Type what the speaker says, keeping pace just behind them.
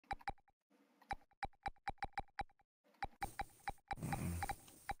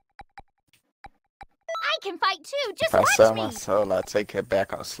can fight too. Just If I sell watch my me. soul, I take it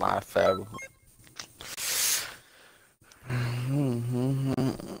back on Slime Fab.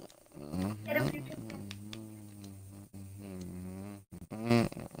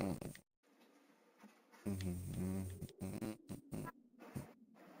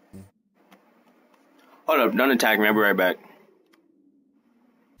 Hold up, don't attack me. I'll be right back.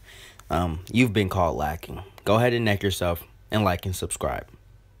 You've been called lacking. Go ahead and neck yourself and like and subscribe.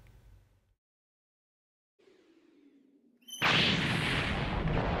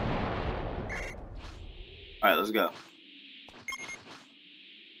 Alright, let's go.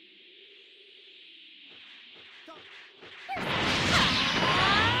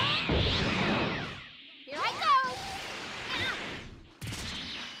 Here I go.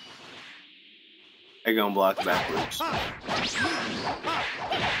 They're gonna block backwards.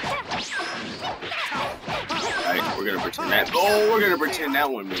 Alright, we're gonna pretend that. Oh, we're gonna pretend that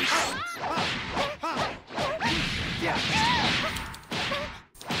one makes sense.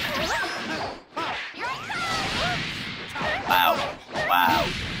 Wow. Wow.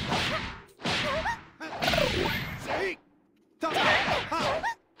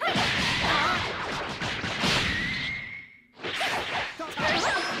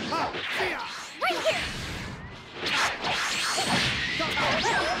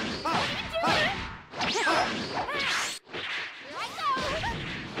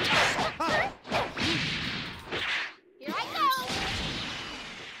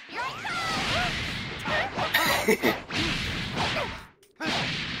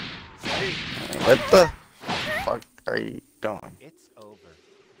 What the fuck are you doing? It's over.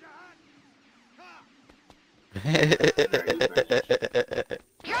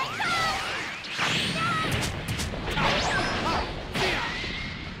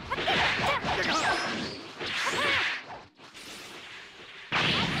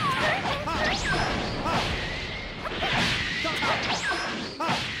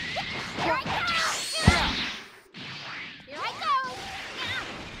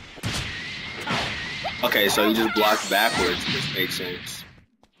 Okay, so you just blocked backwards. This makes sense.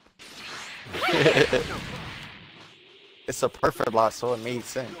 It's a perfect block, so it made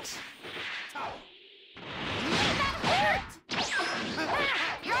sense.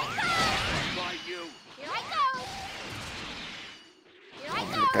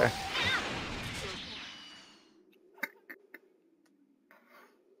 Okay.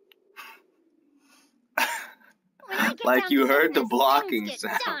 Like you heard the blocking Get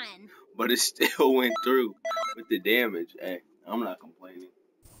sound, done. but it still went through with the damage. Hey, I'm not complaining.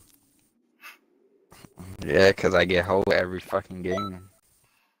 Yeah, cause I get hold every fucking game.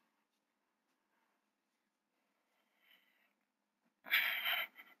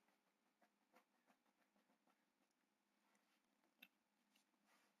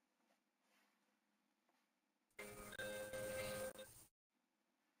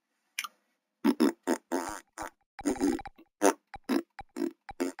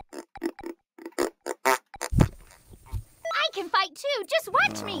 I can fight too. Just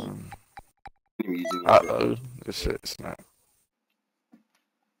watch me. I'm using it. Uh-oh, this shit's not.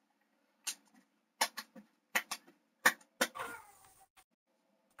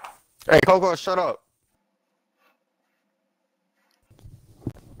 Hey, Coco, shut up.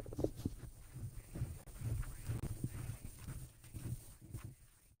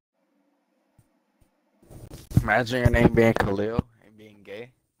 Imagine your name being Khalil and being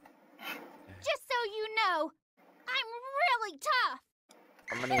gay. Just so you know, I'm really tough.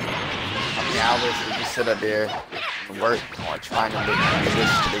 How many hours did you sit up there and work on trying to put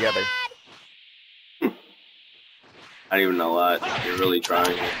this together? I don't even know a lot. You're really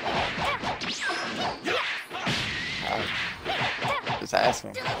trying. Just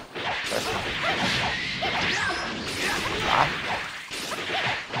asking.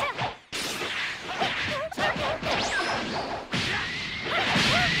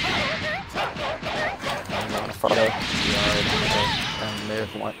 I'm on a photo. You already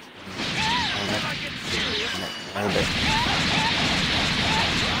live once.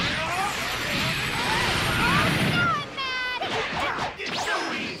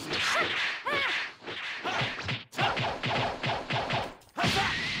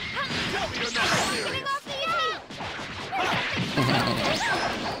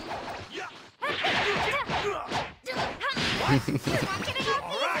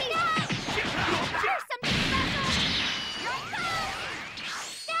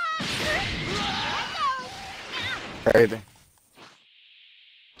 Crazy.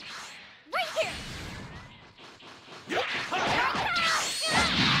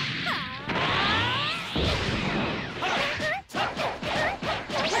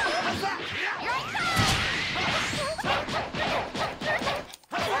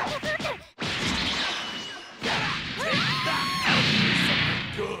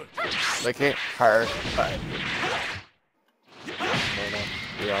 Look at her. But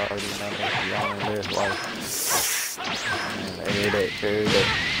we already know that we on this life. Heard it, heard it.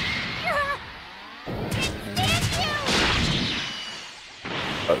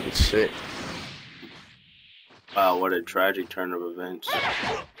 Oh shit. Wow, what a tragic turn of events.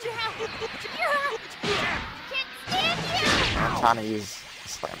 I'm trying to use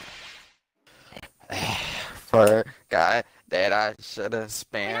slammer. Forgot that I should have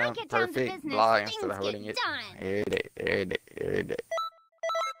spammed perfect block instead of holding it. Heard it, heard it, heard it.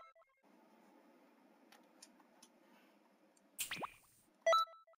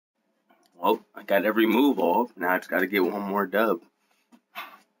 Well, I got every move off. Now I just gotta get one more dub.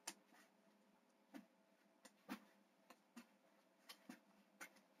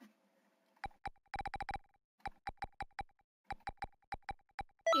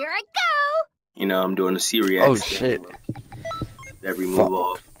 Here I go! You know, I'm doing a series. Oh shit. Every move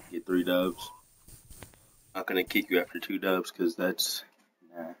off, get 3 dubs. Not gonna kick you after 2 dubs, because that's...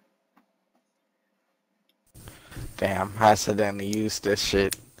 Nah. Damn, I accidentally used this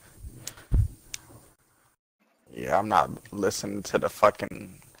shit. Yeah, I'm not listening to the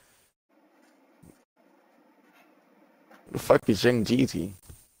fucking... The fuck is Young Jeezy?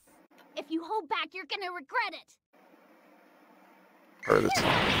 If you hold back, you're gonna regret it. Heard it.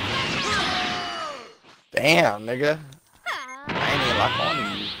 Damn, nigga. I ain't even lock on you.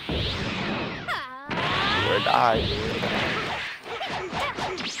 You or die, dude.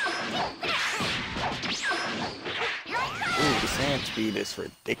 Ooh, the sand speed is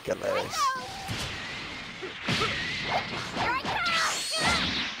ridiculous.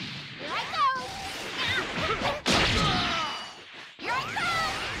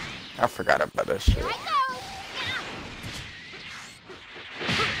 I forgot about that shit.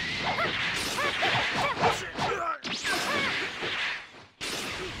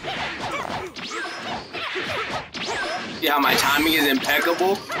 Yeah, my timing is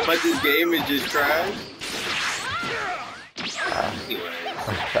impeccable, but this game is just trash. Anyway.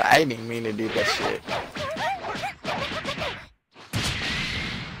 I didn't even mean to do that shit.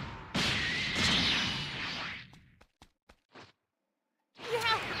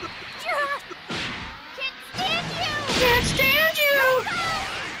 Can't stand you!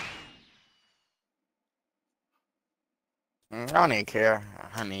 I don't even care.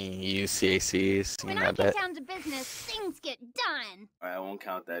 I need use CACs. You When know I that. get down to business, things get done. Alright, I won't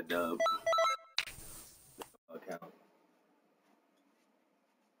count that dub. I'll count.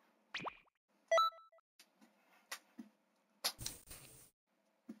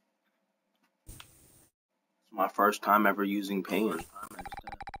 It's my first time ever using pain.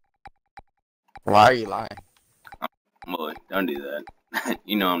 Why are you lying? Boy, don't do that.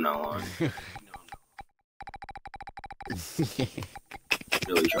 You know I'm not lying.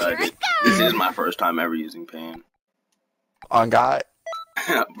 Really tried it. This is my first time ever using pain. On God?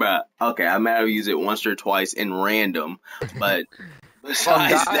 Bruh, okay, I might have used it once or twice in random, but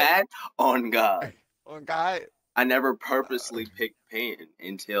besides that, on God. On God? I never purposely picked pain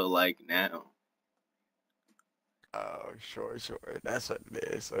until, like, now. Oh, sure. That's what it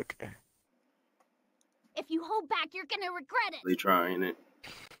is. Okay. If you hold back, you're gonna regret it. Really trying it.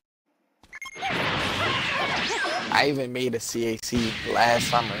 I even made a CAC last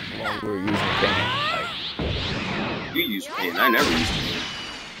summer when we were using pain. Like, You use pain, I never use pain.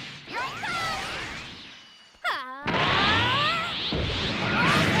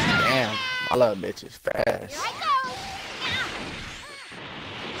 damn, my little bitch is fast.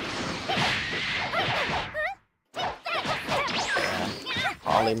 Damn,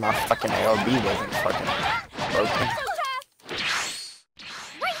 only my fucking LB wasn't fucking broken.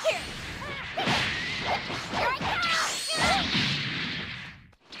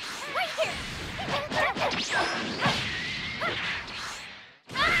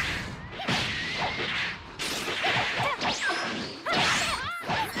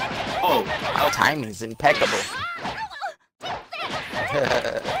 Oh, My timing's impeccable. Do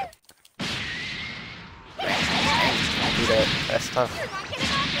that. That's tough.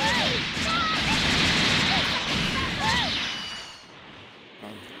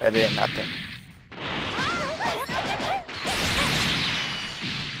 That did nothing.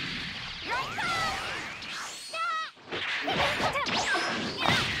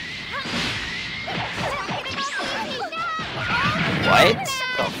 What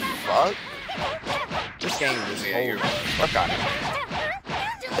the fuck? This game just hold the fuck out of me.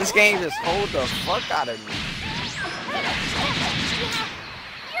 This game just hold the fuck out of me.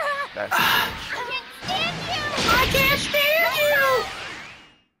 That's I can't stand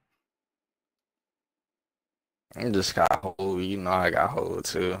you! I just got hold. You know I got hold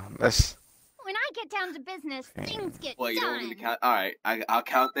too. That's. When I get down to business, things get Well, you don't done. want me to count. All right, I'll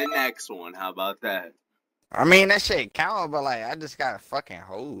count the next one. How about that? I mean that shit count, but like I just got a fucking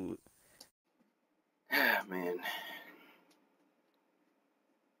hold. Man.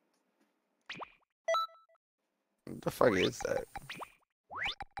 What the fuck is that?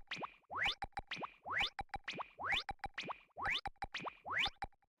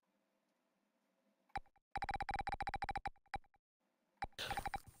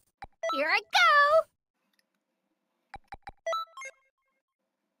 Here I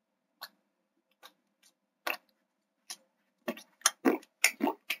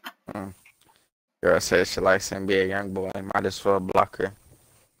go. Girl said she likes NBA YoungBoy. Might as well block her.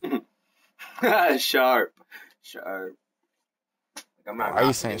 Sharp. Why are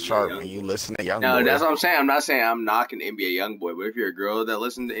you saying sharp when you listen to YoungBoy? No, that's what I'm saying. I'm not saying I'm knocking NBA YoungBoy, but if you're a girl that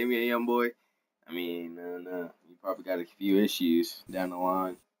listens to NBA YoungBoy, I mean, no, you probably got a few issues down the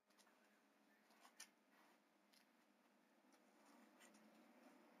line.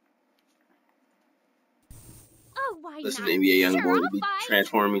 Oh, why Listen not? to NBA Sure, YoungBoy I'll to be fight.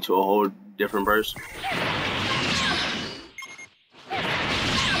 transforming me to a whole different person.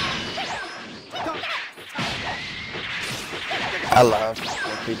 I love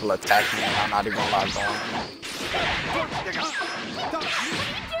when people attack me and I'm not even logged on.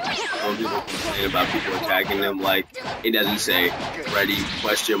 When people complain about people attacking them, like, it doesn't say ready,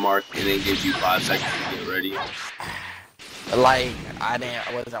 question mark, and then gives you 5 seconds to get ready. Like, I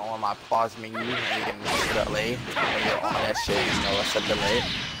wasn't on my pause menu and you can miss the delay. When you're on that shit, you know it's a delay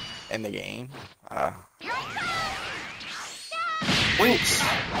in the game. Winks!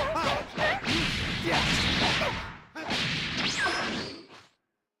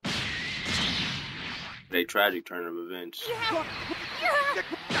 A tragic turn of events.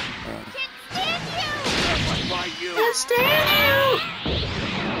 Can't stand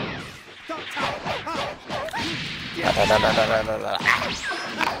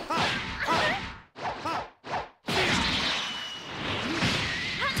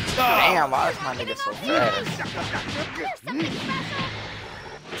Damn, why is my nigga so fast?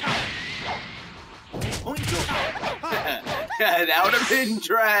 That would have been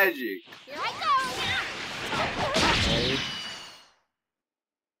tragic. Here I go.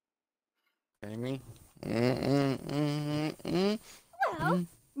 Amy? Well,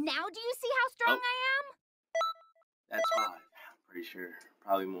 now do you see how strong I am? That's 5. I'm pretty sure.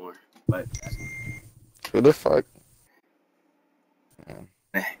 Probably more. But Who the fuck?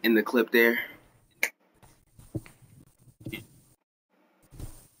 in the clip there.